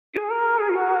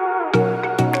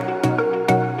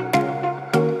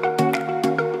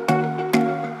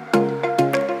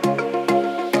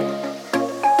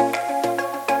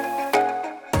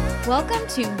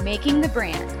to Making the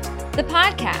Brand, the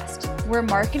podcast where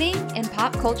marketing and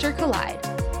pop culture collide.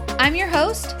 I'm your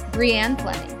host, Brianne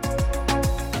Fleming.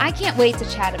 I can't wait to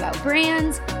chat about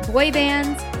brands, boy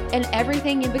bands, and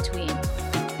everything in between,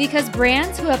 because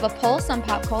brands who have a pulse on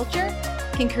pop culture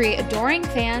can create adoring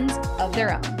fans of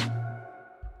their own.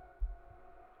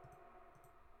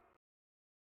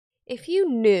 If you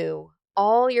knew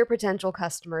all your potential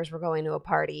customers were going to a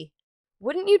party,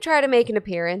 wouldn't you try to make an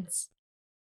appearance?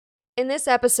 In this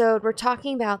episode, we're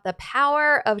talking about the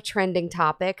power of trending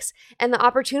topics and the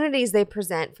opportunities they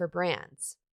present for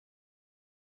brands.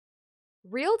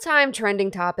 Real-time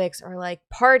trending topics are like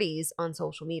parties on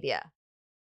social media.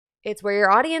 It's where your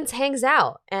audience hangs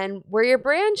out and where your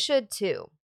brand should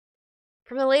too.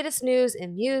 From the latest news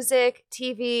in music,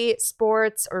 TV,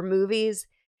 sports, or movies,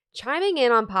 chiming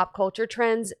in on pop culture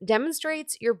trends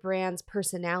demonstrates your brand's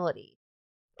personality.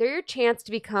 They're your chance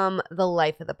to become the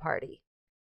life of the party.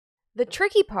 The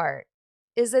tricky part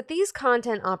is that these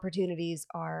content opportunities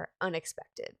are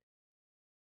unexpected.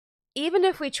 Even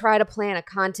if we try to plan a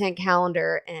content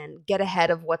calendar and get ahead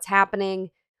of what's happening,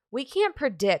 we can't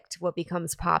predict what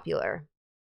becomes popular.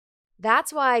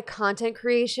 That's why content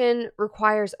creation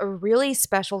requires a really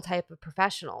special type of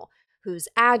professional who's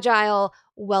agile,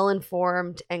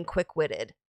 well-informed, and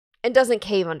quick-witted, and doesn't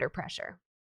cave under pressure.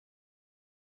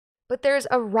 But there's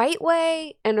a right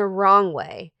way and a wrong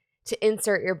way to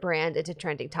insert your brand into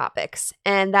trending topics.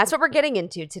 And that's what we're getting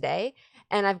into today.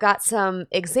 And I've got some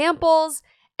examples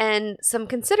and some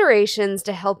considerations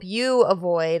to help you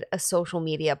avoid a social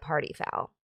media party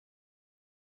foul.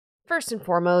 First and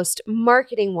foremost,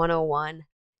 Marketing 101,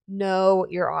 know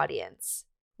your audience.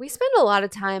 We spend a lot of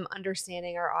time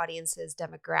understanding our audience's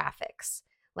demographics,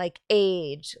 like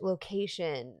age,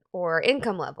 location, or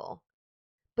income level.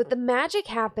 But the magic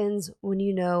happens when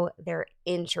you know their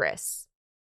interests.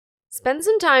 Spend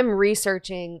some time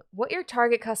researching what your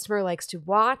target customer likes to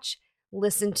watch,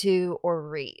 listen to, or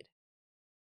read.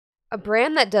 A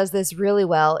brand that does this really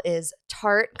well is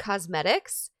Tarte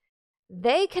Cosmetics.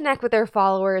 They connect with their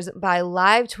followers by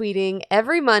live tweeting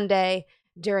every Monday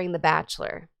during The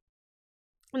Bachelor.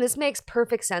 And this makes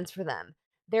perfect sense for them.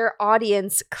 Their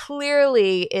audience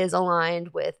clearly is aligned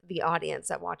with the audience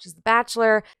that watches The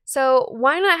Bachelor, so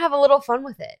why not have a little fun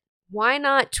with it? Why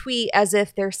not tweet as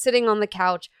if they're sitting on the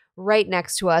couch right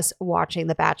next to us watching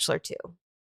The Bachelor too?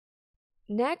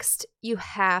 Next, you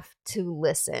have to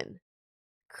listen.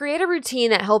 Create a routine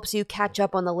that helps you catch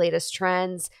up on the latest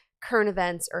trends, current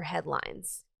events, or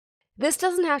headlines. This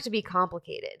doesn't have to be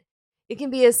complicated. It can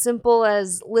be as simple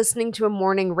as listening to a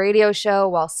morning radio show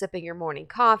while sipping your morning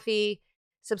coffee,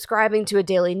 subscribing to a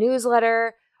daily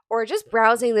newsletter, or just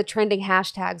browsing the trending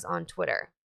hashtags on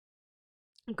Twitter.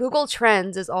 Google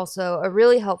Trends is also a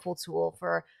really helpful tool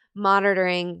for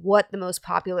monitoring what the most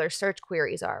popular search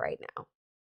queries are right now.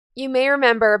 You may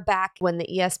remember back when the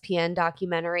ESPN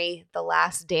documentary, The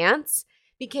Last Dance,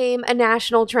 became a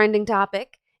national trending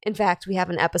topic. In fact, we have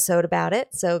an episode about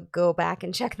it, so go back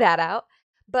and check that out.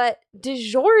 But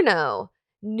DiGiorno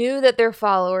knew that their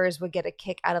followers would get a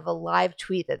kick out of a live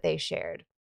tweet that they shared.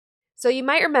 So you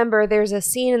might remember there's a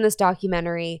scene in this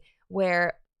documentary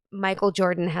where Michael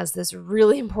Jordan has this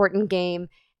really important game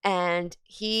and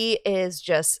he is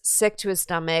just sick to his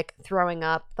stomach, throwing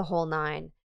up the whole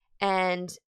nine.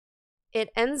 And it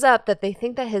ends up that they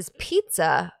think that his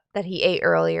pizza that he ate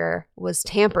earlier was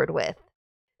tampered with.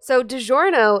 So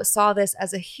DiGiorno saw this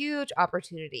as a huge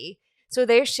opportunity. So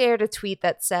they shared a tweet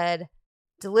that said,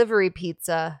 "Delivery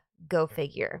pizza, go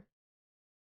figure."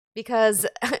 Because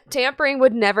tampering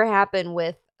would never happen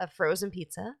with a frozen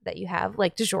pizza that you have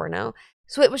like DiGiorno.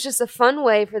 So it was just a fun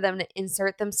way for them to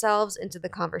insert themselves into the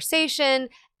conversation,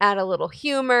 add a little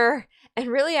humor, and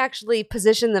really actually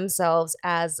position themselves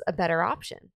as a better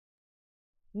option.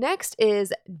 Next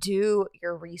is do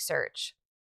your research.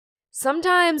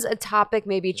 Sometimes a topic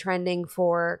may be trending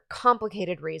for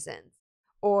complicated reasons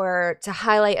or to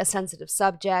highlight a sensitive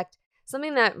subject,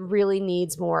 something that really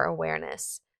needs more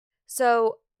awareness.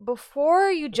 So before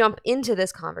you jump into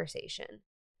this conversation,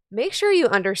 make sure you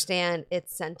understand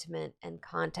its sentiment and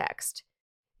context.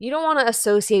 You don't want to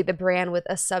associate the brand with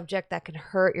a subject that can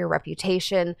hurt your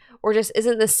reputation or just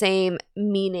isn't the same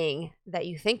meaning that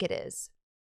you think it is.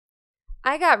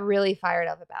 I got really fired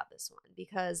up about this one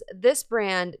because this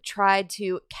brand tried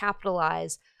to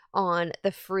capitalize on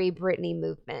the Free Britney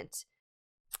movement.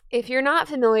 If you're not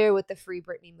familiar with the Free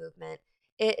Britney movement,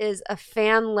 it is a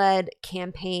fan-led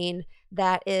campaign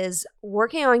that is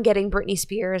working on getting Britney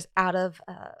Spears out of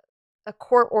a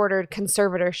court-ordered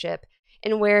conservatorship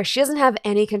in where she doesn't have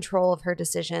any control of her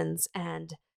decisions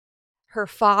and her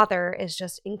father is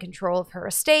just in control of her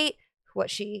estate,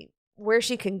 what she where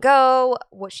she can go,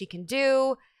 what she can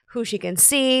do, who she can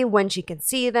see, when she can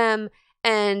see them,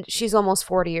 and she's almost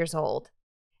 40 years old.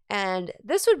 And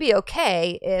this would be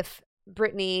okay if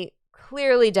Britney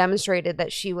clearly demonstrated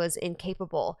that she was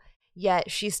incapable,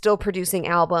 yet she's still producing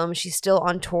albums, she's still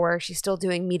on tour, she's still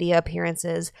doing media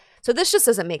appearances. So this just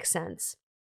doesn't make sense.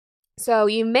 So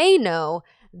you may know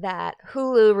that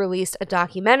Hulu released a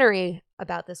documentary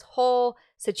about this whole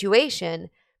situation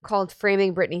called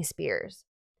Framing Britney Spears.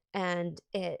 And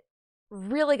it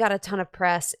really got a ton of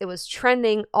press. It was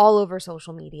trending all over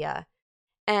social media.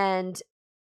 And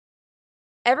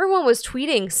everyone was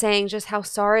tweeting saying just how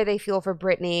sorry they feel for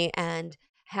Britney and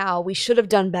how we should have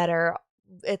done better.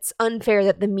 It's unfair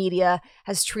that the media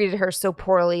has treated her so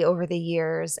poorly over the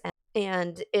years,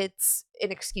 and it's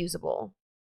inexcusable.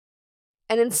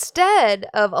 And instead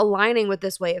of aligning with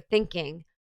this way of thinking,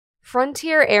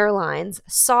 Frontier Airlines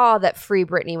saw that Free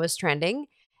Britney was trending,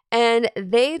 and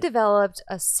they developed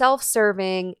a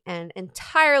self-serving and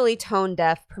entirely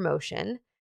tone-deaf promotion.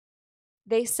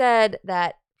 They said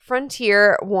that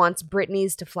Frontier wants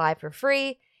Britneys to fly for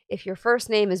free. If your first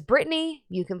name is Britney,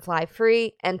 you can fly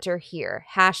free. Enter here.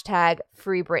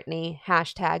 #FreeBritney,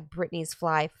 #Britneys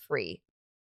Fly Free.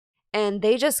 And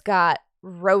they just got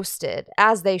roasted,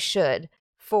 as they should,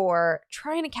 for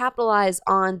trying to capitalize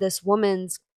on this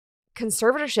woman's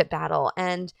conservatorship battle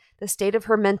and the state of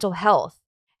her mental health.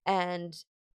 And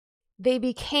they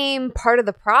became part of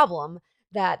the problem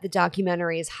that the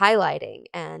documentary is highlighting,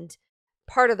 and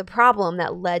part of the problem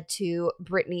that led to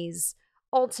Britney's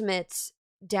ultimate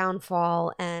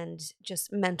downfall and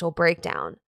just mental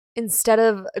breakdown. Instead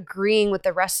of agreeing with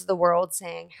the rest of the world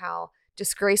saying how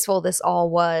disgraceful this all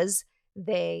was,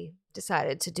 they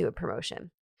decided to do a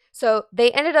promotion. So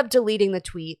they ended up deleting the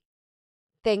tweet,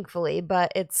 thankfully,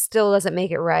 but it still doesn't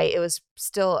make it right. It was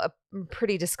still a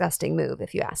pretty disgusting move,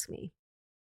 if you ask me.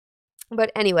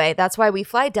 But anyway, that's why we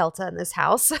fly Delta in this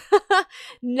house.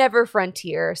 Never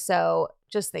Frontier, so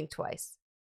just think twice.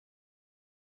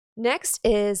 Next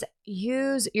is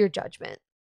use your judgment.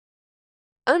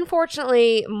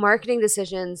 Unfortunately, marketing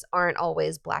decisions aren't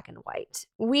always black and white.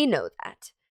 We know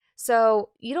that. So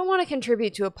you don't want to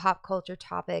contribute to a pop culture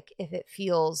topic if it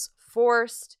feels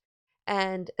forced,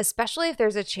 and especially if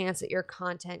there's a chance that your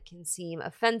content can seem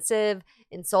offensive,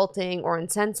 insulting, or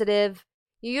insensitive.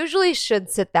 You usually should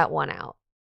sit that one out.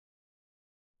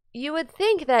 You would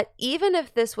think that even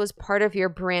if this was part of your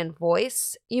brand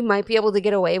voice, you might be able to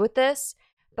get away with this,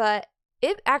 but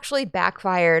it actually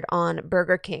backfired on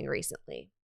Burger King recently.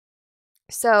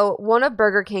 So one of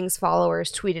Burger King's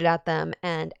followers tweeted at them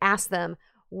and asked them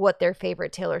what their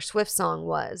favorite Taylor Swift song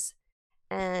was.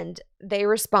 And they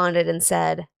responded and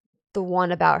said, the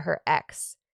one about her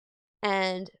ex.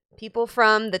 And people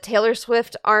from the Taylor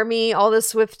Swift army, all the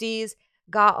Swifties,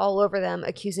 got all over them,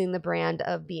 accusing the brand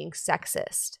of being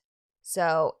sexist.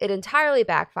 So it entirely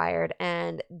backfired,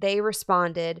 and they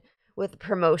responded with a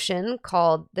promotion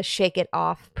called the Shake It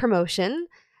Off promotion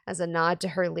as a nod to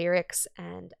her lyrics,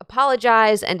 and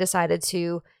apologized and decided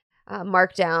to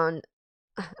mark down,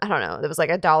 I don't know, it was like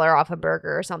 $1 off a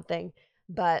burger or something.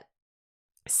 But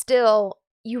still,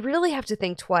 you really have to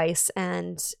think twice,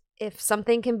 and if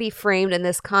something can be framed in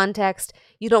this context,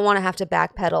 you don't want to have to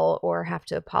backpedal or have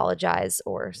to apologize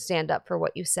or stand up for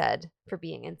what you said for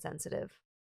being insensitive.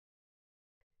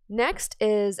 Next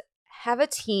is have a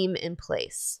team in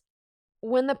place.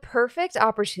 When the perfect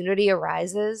opportunity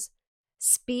arises,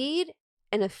 speed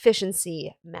and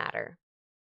efficiency matter.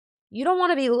 You don't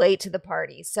want to be late to the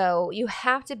party, so you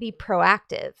have to be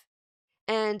proactive.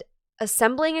 And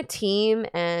assembling a team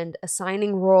and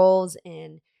assigning roles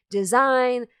in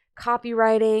design,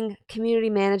 copywriting, community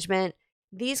management,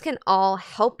 these can all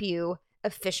help you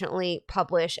efficiently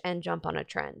publish and jump on a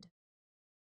trend.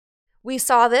 We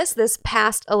saw this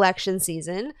past election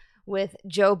season with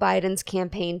Joe Biden's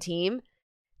campaign team.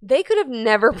 They could have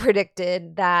never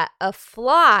predicted that a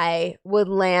fly would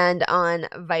land on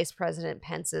Vice President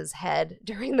Pence's head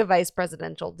during the vice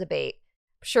presidential debate.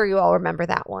 I'm sure you all remember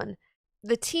that one.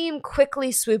 The team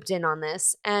quickly swooped in on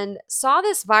this and saw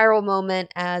this viral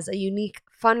moment as a unique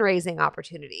fundraising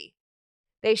opportunity.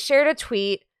 They shared a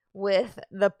tweet with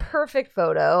the perfect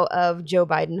photo of Joe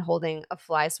Biden holding a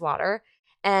fly swatter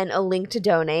and a link to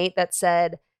donate that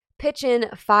said, pitch in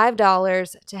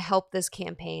 $5 to help this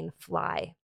campaign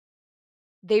fly.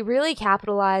 They really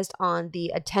capitalized on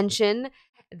the attention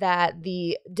that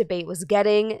the debate was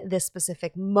getting, this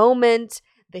specific moment,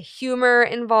 the humor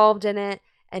involved in it,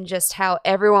 and just how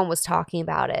everyone was talking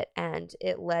about it. And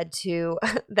it led to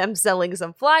them selling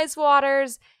some fly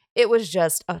swatters. It was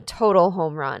just a total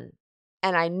home run.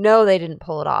 And I know they didn't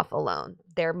pull it off alone.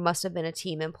 There must have been a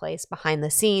team in place behind the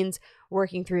scenes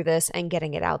working through this and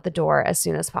getting it out the door as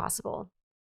soon as possible.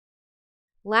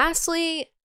 Lastly,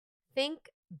 think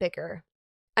bigger.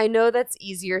 I know that's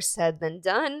easier said than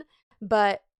done,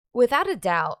 but without a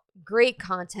doubt, great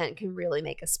content can really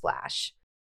make a splash.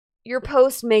 Your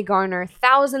post may garner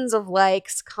thousands of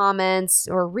likes, comments,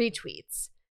 or retweets,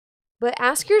 but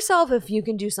ask yourself if you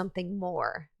can do something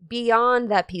more beyond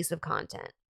that piece of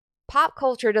content. Pop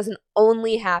culture doesn't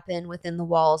only happen within the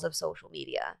walls of social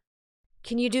media.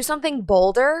 Can you do something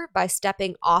bolder by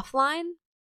stepping offline?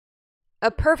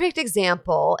 A perfect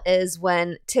example is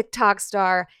when TikTok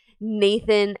star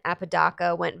Nathan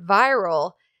Apodaca went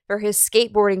viral for his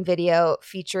skateboarding video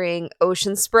featuring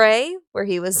Ocean Spray, where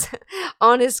he was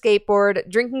on his skateboard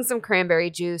drinking some cranberry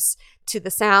juice to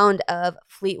the sound of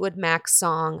Fleetwood Mac's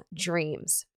song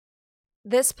Dreams.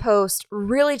 This post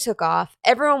really took off.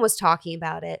 Everyone was talking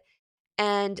about it.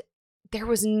 And there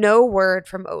was no word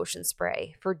from Ocean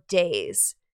Spray for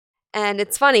days. And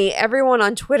it's funny, everyone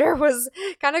on Twitter was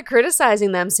kind of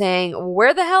criticizing them, saying,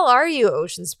 "Where the hell are you,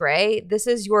 Ocean Spray? This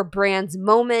is your brand's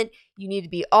moment. You need to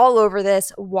be all over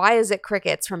this. Why is it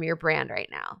crickets from your brand right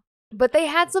now?" But they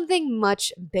had something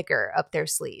much bigger up their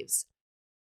sleeves.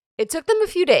 It took them a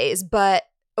few days, but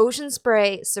Ocean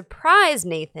Spray surprised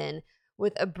Nathan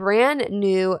with a brand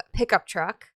new pickup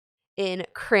truck in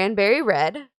cranberry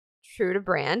red, true to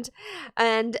brand.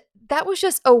 And that was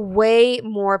just a way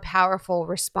more powerful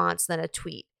response than a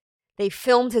tweet. They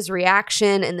filmed his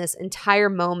reaction in this entire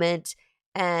moment,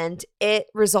 and it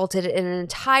resulted in an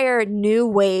entire new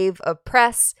wave of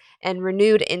press and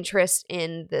renewed interest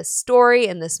in this story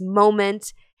and this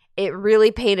moment. It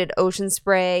really painted Ocean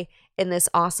Spray in this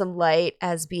awesome light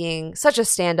as being such a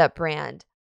stand-up brand.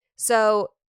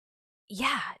 So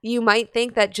yeah, you might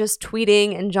think that just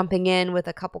tweeting and jumping in with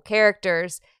a couple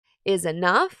characters is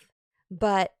enough,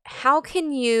 but how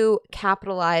can you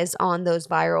capitalize on those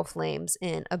viral flames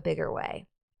in a bigger way?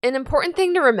 An important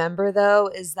thing to remember, though,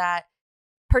 is that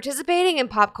participating in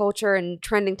pop culture and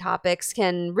trending topics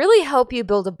can really help you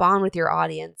build a bond with your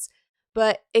audience,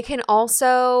 but it can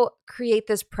also create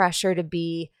this pressure to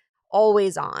be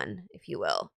always on, if you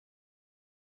will.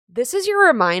 This is your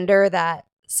reminder that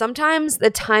sometimes the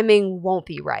timing won't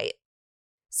be right.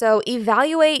 So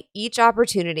evaluate each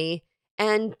opportunity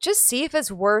and just see if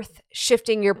it's worth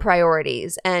shifting your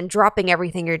priorities and dropping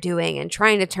everything you're doing and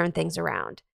trying to turn things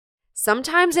around.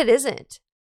 Sometimes it isn't.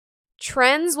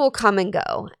 Trends will come and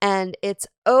go, and it's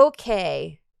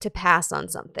okay to pass on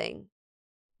something.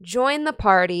 Join the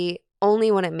party only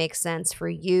when it makes sense for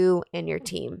you and your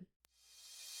team.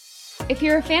 If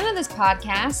you're a fan of this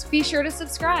podcast, be sure to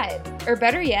subscribe, or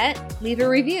better yet, leave a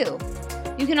review.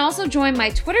 You can also join my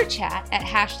Twitter chat at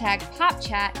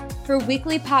 #PopChat for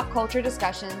weekly pop culture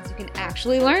discussions you can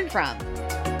actually learn from.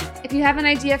 If you have an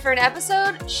idea for an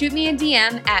episode, shoot me a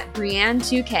DM at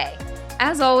Brianne2K.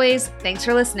 As always, thanks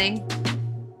for listening.